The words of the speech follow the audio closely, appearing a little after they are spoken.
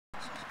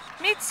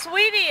Meet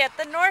Sweetie at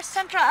the North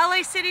Central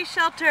LA City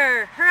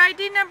shelter. Her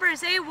ID number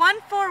is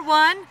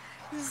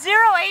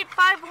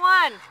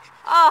A1410851.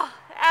 Oh,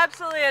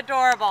 absolutely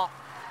adorable.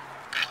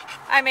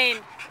 I mean,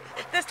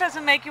 if this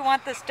doesn't make you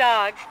want this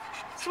dog.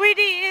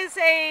 Sweetie is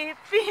a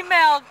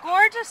female,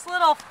 gorgeous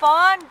little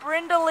fawn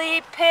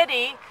brindley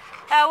pitty.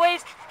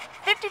 Weighs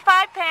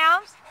 55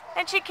 pounds.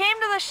 And she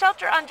came to the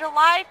shelter on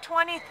July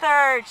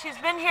 23rd. She's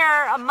been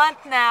here a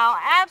month now.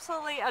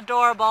 Absolutely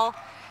adorable.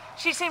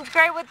 She seems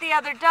great with the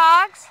other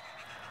dogs.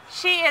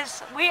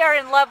 We are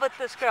in love with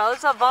this girl. This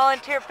is a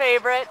volunteer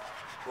favorite.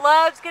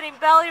 Loves getting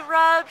belly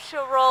rubs.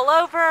 She'll roll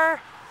over.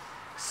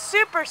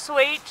 Super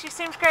sweet. She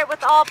seems great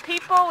with all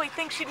people. We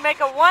think she'd make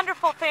a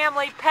wonderful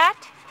family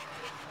pet.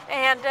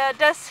 And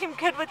does seem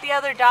good with the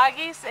other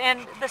doggies.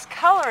 And this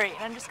coloring,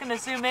 I'm just going to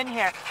zoom in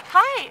here.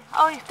 Hi.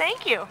 Oh,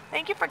 thank you.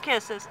 Thank you for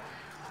kisses.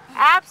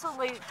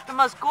 Absolutely the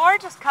most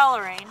gorgeous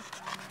coloring.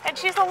 And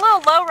she's a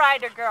little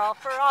lowrider girl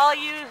for all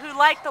you who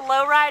like the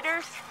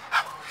lowriders.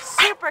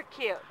 Super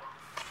cute.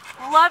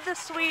 Love the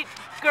sweet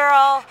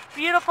girl.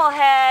 Beautiful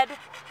head.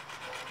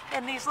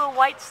 And these little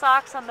white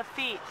socks on the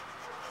feet.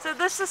 So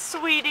this is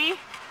Sweetie,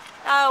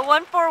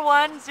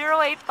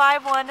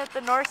 1410851 at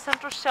the North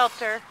Central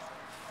Shelter.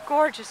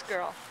 Gorgeous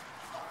girl.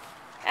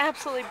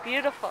 Absolutely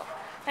beautiful.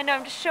 I know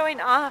I'm just showing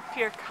off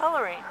your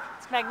coloring.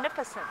 It's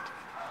magnificent.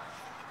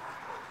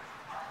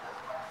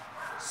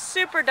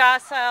 Super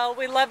docile.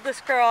 We love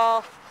this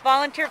girl.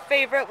 Volunteer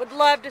favorite. Would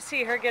love to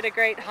see her get a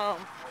great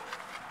home.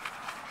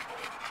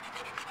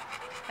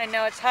 I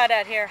know it's hot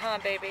out here, huh,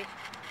 baby?